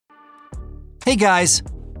Hey guys!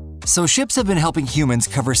 So ships have been helping humans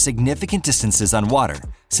cover significant distances on water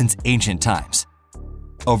since ancient times.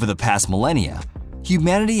 Over the past millennia,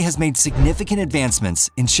 humanity has made significant advancements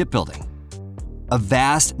in shipbuilding. A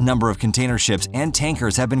vast number of container ships and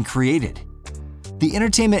tankers have been created. The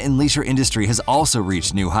entertainment and leisure industry has also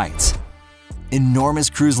reached new heights. Enormous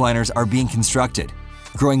cruise liners are being constructed,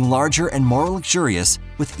 growing larger and more luxurious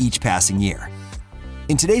with each passing year.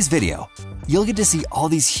 In today's video, you'll get to see all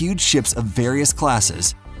these huge ships of various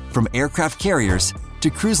classes, from aircraft carriers to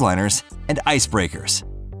cruise liners and icebreakers.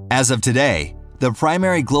 As of today, the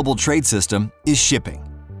primary global trade system is shipping.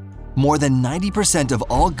 More than 90% of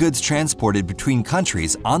all goods transported between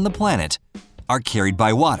countries on the planet are carried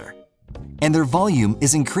by water, and their volume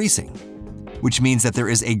is increasing, which means that there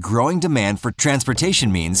is a growing demand for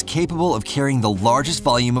transportation means capable of carrying the largest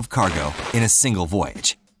volume of cargo in a single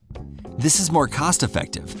voyage. This is more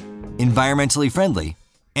cost-effective, environmentally friendly,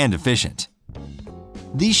 and efficient.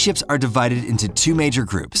 These ships are divided into two major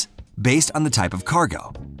groups based on the type of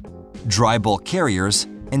cargo: dry bulk carriers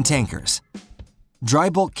and tankers. Dry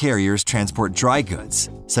bulk carriers transport dry goods,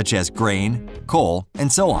 such as grain, coal,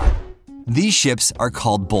 and so on. These ships are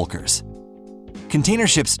called bulkers. Container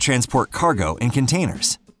ships transport cargo in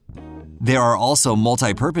containers. There are also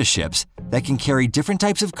multi-purpose ships that can carry different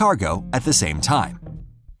types of cargo at the same time.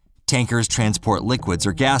 Tankers transport liquids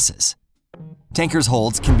or gases. Tankers'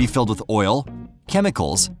 holds can be filled with oil,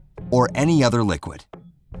 chemicals, or any other liquid.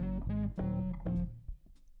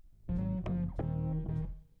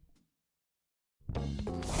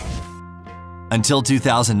 Until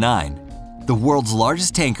 2009, the world's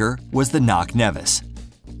largest tanker was the Knock Nevis.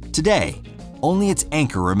 Today, only its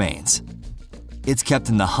anchor remains. It's kept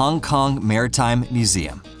in the Hong Kong Maritime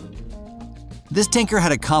Museum. This tanker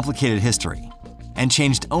had a complicated history and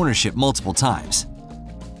changed ownership multiple times.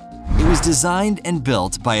 It was designed and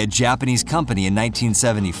built by a Japanese company in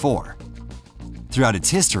 1974. Throughout its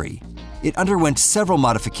history, it underwent several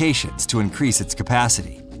modifications to increase its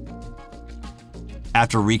capacity.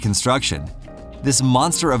 After reconstruction, this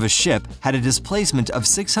monster of a ship had a displacement of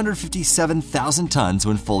 657,000 tons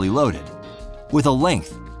when fully loaded, with a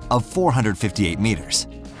length of 458 meters.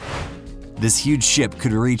 This huge ship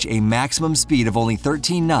could reach a maximum speed of only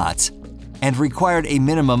 13 knots and required a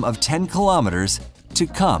minimum of 10 kilometers to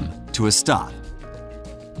come to a stop.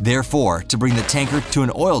 Therefore, to bring the tanker to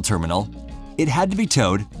an oil terminal, it had to be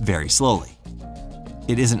towed very slowly.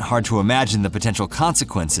 It isn't hard to imagine the potential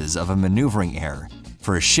consequences of a maneuvering error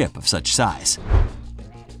for a ship of such size.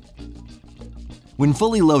 When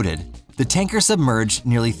fully loaded, the tanker submerged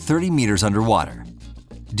nearly 30 meters underwater.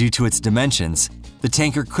 Due to its dimensions, the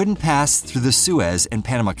tanker couldn't pass through the Suez and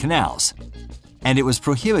Panama Canals, and it was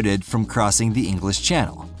prohibited from crossing the English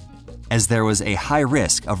Channel, as there was a high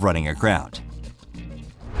risk of running aground.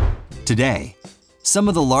 Today, some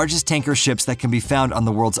of the largest tanker ships that can be found on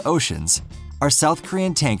the world's oceans are South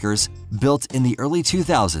Korean tankers built in the early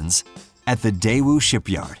 2000s at the Daewoo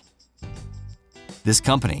shipyard. This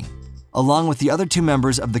company, along with the other two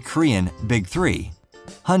members of the Korean Big Three,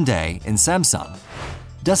 Hyundai and Samsung,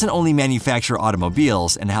 doesn't only manufacture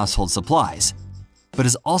automobiles and household supplies, but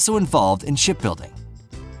is also involved in shipbuilding.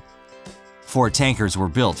 4 tankers were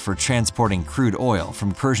built for transporting crude oil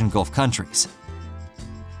from Persian Gulf countries.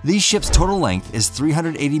 These ships' total length is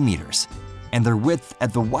 380 meters, and their width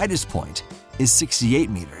at the widest point is 68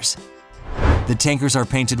 meters. The tankers are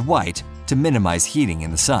painted white to minimize heating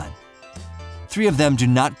in the sun. 3 of them do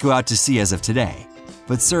not go out to sea as of today,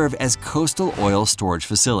 but serve as coastal oil storage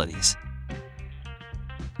facilities.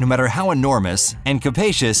 No matter how enormous and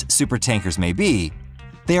capacious supertankers may be,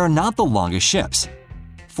 they are not the longest ships.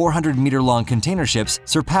 400-meter-long container ships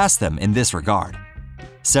surpass them in this regard.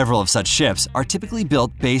 Several of such ships are typically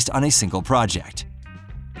built based on a single project.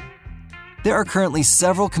 There are currently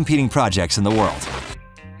several competing projects in the world.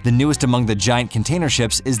 The newest among the giant container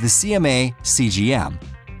ships is the CMA CGM,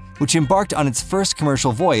 which embarked on its first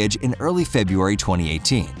commercial voyage in early February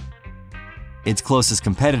 2018. Its closest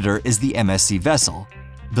competitor is the MSC vessel,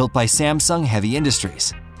 built by Samsung Heavy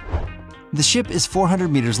Industries. The ship is 400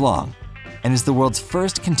 meters long and is the world's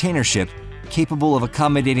first container ship capable of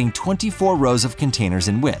accommodating 24 rows of containers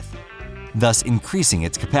in width, thus increasing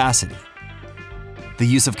its capacity. The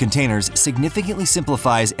use of containers significantly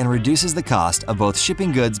simplifies and reduces the cost of both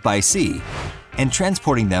shipping goods by sea and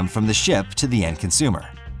transporting them from the ship to the end consumer.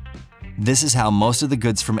 This is how most of the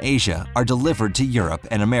goods from Asia are delivered to Europe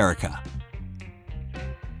and America.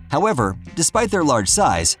 However, despite their large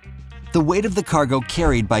size, the weight of the cargo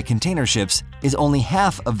carried by container ships is only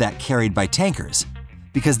half of that carried by tankers,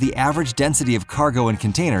 because the average density of cargo in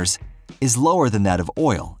containers is lower than that of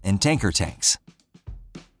oil in tanker tanks.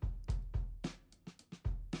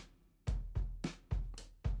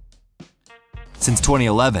 Since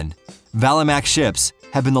 2011, Valamax ships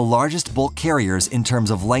have been the largest bulk carriers in terms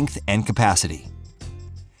of length and capacity.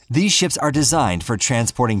 These ships are designed for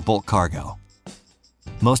transporting bulk cargo.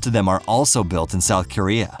 Most of them are also built in South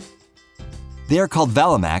Korea. They are called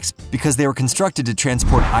Valamax because they were constructed to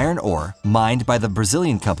transport iron ore mined by the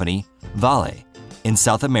Brazilian company Vale in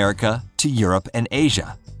South America to Europe and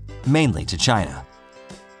Asia, mainly to China.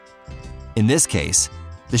 In this case,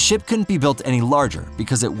 the ship couldn't be built any larger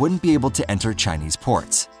because it wouldn't be able to enter Chinese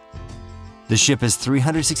ports. The ship is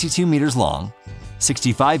 362 meters long,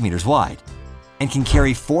 65 meters wide, and can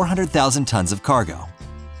carry 400,000 tons of cargo.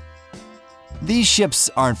 These ships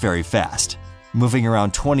aren't very fast, moving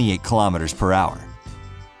around 28 kilometers per hour.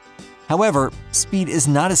 However, speed is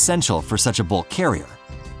not essential for such a bulk carrier.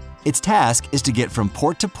 Its task is to get from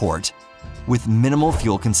port to port with minimal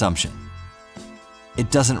fuel consumption.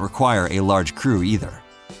 It doesn't require a large crew either.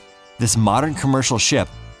 This modern commercial ship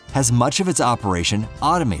has much of its operation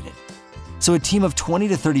automated, so a team of 20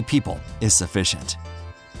 to 30 people is sufficient.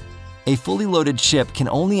 A fully loaded ship can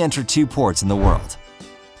only enter 2 ports in the world: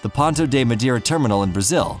 the Ponto de Madeira terminal in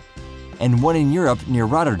Brazil and one in Europe near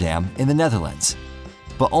Rotterdam in the Netherlands,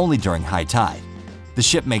 but only during high tide. The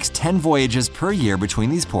ship makes 10 voyages per year between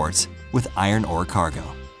these ports with iron ore cargo.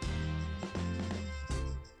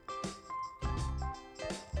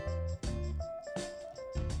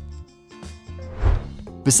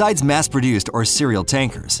 Besides mass-produced or serial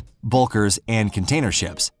tankers, bulkers, and container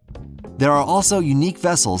ships, there are also unique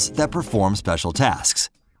vessels that perform special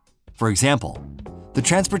tasks. For example, the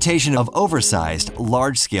transportation of oversized,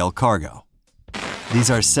 large-scale cargo.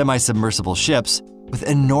 These are semi-submersible ships with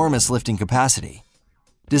enormous lifting capacity,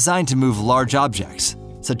 designed to move large objects,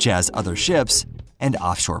 such as other ships and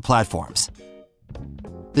offshore platforms.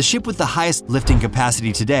 The ship with the highest lifting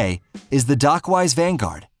capacity today is the Dockwise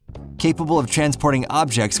Vanguard, capable of transporting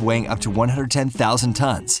objects weighing up to 110,000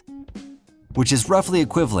 tons, which is roughly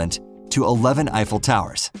equivalent to 11 Eiffel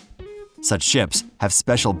Towers. Such ships have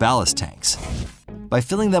special ballast tanks. By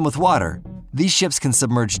filling them with water, these ships can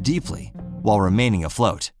submerge deeply while remaining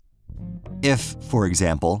afloat. If, for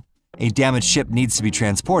example, a damaged ship needs to be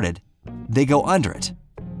transported, they go under it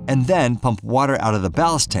and then pump water out of the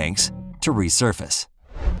ballast tanks to resurface.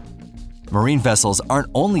 Marine vessels aren't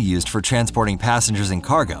only used for transporting passengers and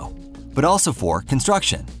cargo, but also for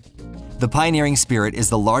construction. The Pioneering Spirit is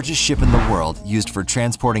the largest ship in the world used for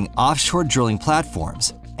transporting offshore drilling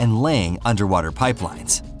platforms and laying underwater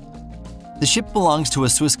pipelines. The ship belongs to a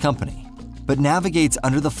Swiss company, but navigates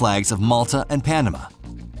under the flags of Malta and Panama.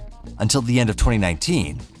 Until the end of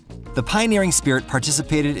 2019, the Pioneering Spirit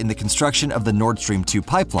participated in the construction of the Nord Stream 2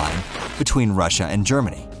 pipeline between Russia and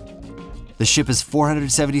Germany. The ship is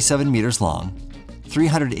 477 meters long,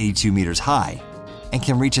 382 meters high, and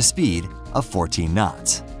can reach a speed of 14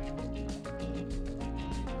 knots.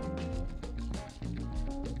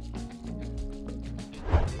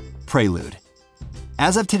 Prelude.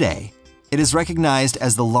 As of today, it is recognized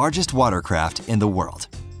as the largest watercraft in the world.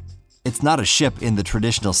 It's not a ship in the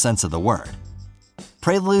traditional sense of the word.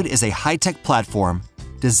 Prelude is a high-tech platform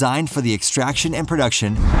designed for the extraction and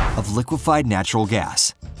production of liquefied natural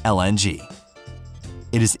gas, LNG.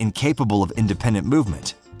 It is incapable of independent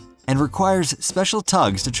movement and requires special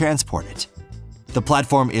tugs to transport it. The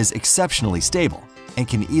platform is exceptionally stable and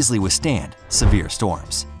can easily withstand severe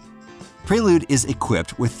storms. Prelude is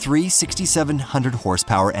equipped with 3 6,700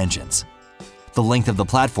 horsepower engines. The length of the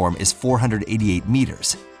platform is 488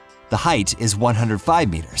 meters, the height is 105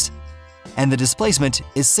 meters, and the displacement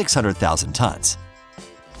is 600,000 tons.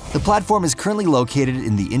 The platform is currently located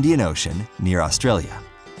in the Indian Ocean near Australia.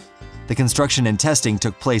 The construction and testing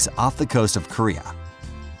took place off the coast of Korea.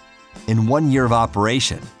 In 1 year of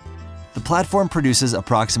operation, the platform produces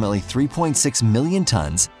approximately 3.6 million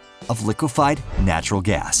tons of liquefied natural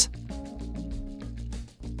gas.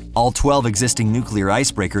 All 12 existing nuclear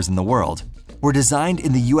icebreakers in the world were designed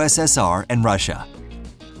in the USSR and Russia.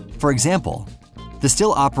 For example, the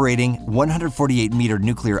still operating 148-meter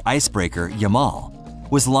nuclear icebreaker Yamal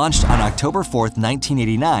was launched on October 4,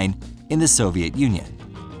 1989 in the Soviet Union.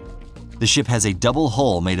 The ship has a double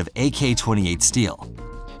hull made of AK-28 steel.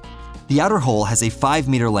 The outer hull has a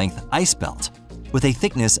 5-meter length ice belt with a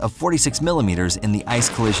thickness of 46 millimeters in the ice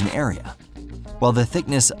collision area, while the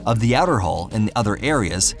thickness of the outer hull in the other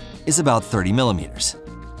areas is about 30 millimeters.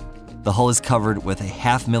 The hull is covered with a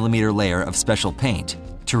 0.5 millimeter layer of special paint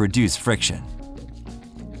to reduce friction.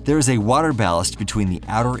 There is a water ballast between the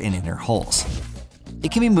outer and inner hulls.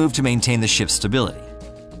 It can be moved to maintain the ship's stability.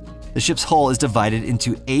 The ship's hull is divided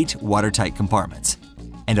into 8 watertight compartments,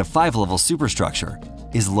 and a 5-level superstructure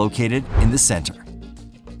is located in the center.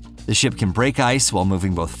 The ship can break ice while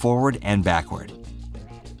moving both forward and backward.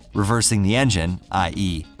 Reversing the engine,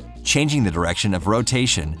 i.e., changing the direction of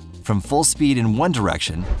rotation from full speed in one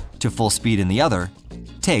direction to full speed in the other,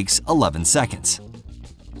 takes 11 seconds.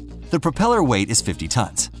 The propeller weight is 50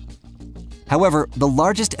 tons. However, the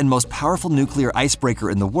largest and most powerful nuclear icebreaker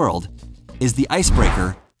in the world is the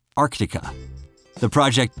icebreaker Arctica. The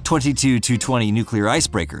Project 22-220 nuclear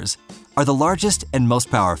icebreakers are the largest and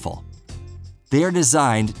most powerful. They are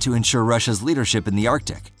designed to ensure Russia's leadership in the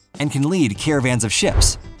Arctic and can lead caravans of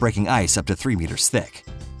ships, breaking ice up to 3 meters thick.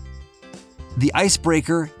 The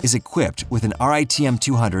icebreaker is equipped with an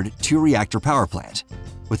RITM-200 two-reactor power plant,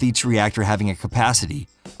 with each reactor having a capacity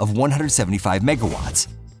of 175 megawatts.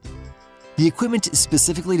 The equipment is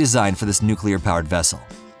specifically designed for this nuclear-powered vessel.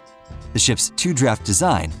 The ship's two-draft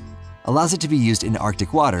design allows it to be used in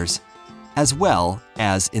Arctic waters as well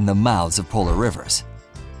as in the mouths of polar rivers.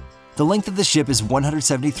 The length of the ship is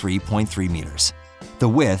 173.3 meters. The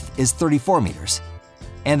width is 34 meters,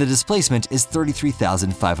 and the displacement is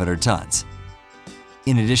 33,500 tons.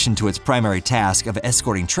 In addition to its primary task of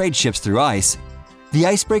escorting trade ships through ice, the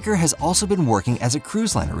icebreaker has also been working as a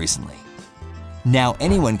cruise liner recently. Now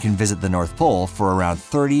anyone can visit the North Pole for around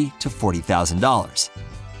 $30,000 to $40,000.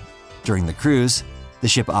 During the cruise, the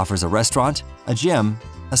ship offers a restaurant, a gym,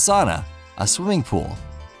 a sauna, a swimming pool,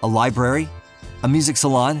 a library, a music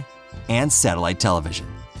salon, and satellite television.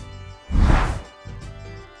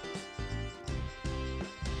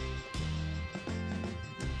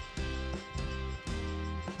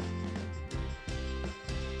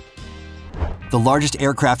 The largest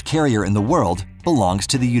aircraft carrier in the world belongs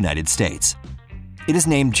to the United States. It is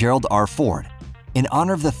named Gerald R. Ford, in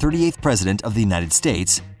honor of the 38th President of the United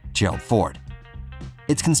States, Gerald Ford.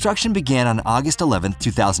 Its construction began on August 11,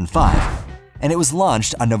 2005, and it was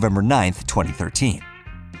launched on November 9, 2013.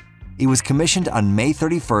 It was commissioned on May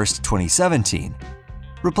 31, 2017,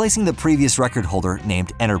 replacing the previous record holder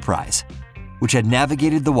named Enterprise, which had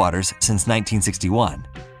navigated the waters since 1961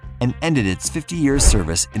 and ended its 50-year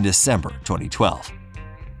service in December 2012.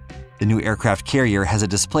 The new aircraft carrier has a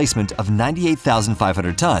displacement of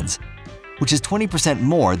 98,500 tons, which is 20%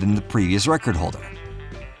 more than the previous record holder.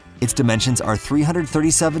 Its dimensions are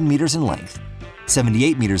 337 meters in length,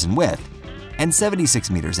 78 meters in width, and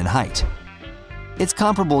 76 meters in height. It's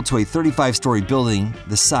comparable to a 35-story building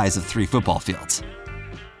the size of 3 football fields.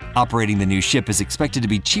 Operating the new ship is expected to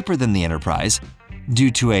be cheaper than the Enterprise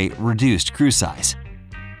due to a reduced crew size.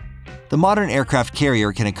 The modern aircraft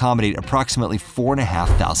carrier can accommodate approximately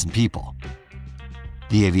 4,500 people.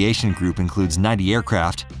 The aviation group includes 90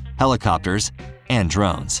 aircraft, helicopters, and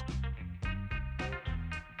drones.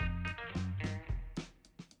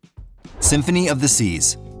 Symphony of the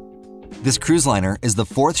Seas. This cruise liner is the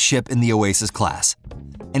 4th ship in the Oasis class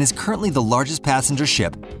and is currently the largest passenger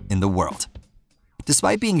ship in the world.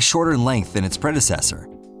 Despite being shorter in length than its predecessor,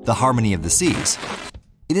 the Harmony of the Seas,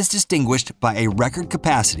 it is distinguished by a record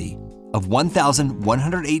capacity of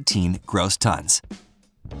 1,118 gross tons.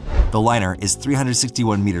 The liner is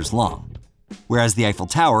 361 meters long, whereas the Eiffel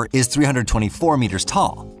Tower is 324 meters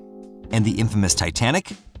tall, and the infamous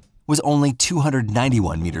Titanic was only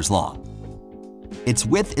 291 meters long. Its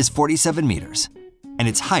width is 47 meters, and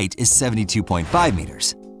its height is 72.5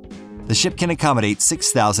 meters. The ship can accommodate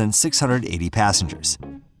 6,680 passengers.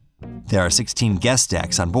 There are 16 guest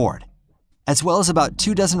decks on board, as well as about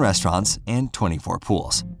 24 restaurants and 24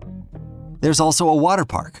 pools. There's also a water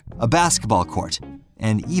park, a basketball court,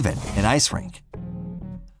 and even an ice rink.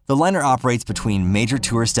 The liner operates between major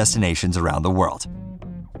tourist destinations around the world.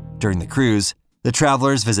 During the cruise, the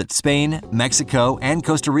travelers visit Spain, Mexico, and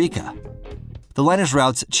Costa Rica. The liner's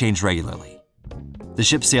routes change regularly. The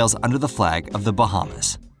ship sails under the flag of the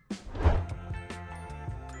Bahamas.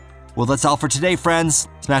 Well, that's all for today, friends.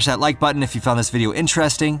 Smash that like button if you found this video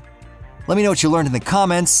interesting. Let me know what you learned in the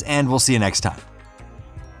comments, and we'll see you next time.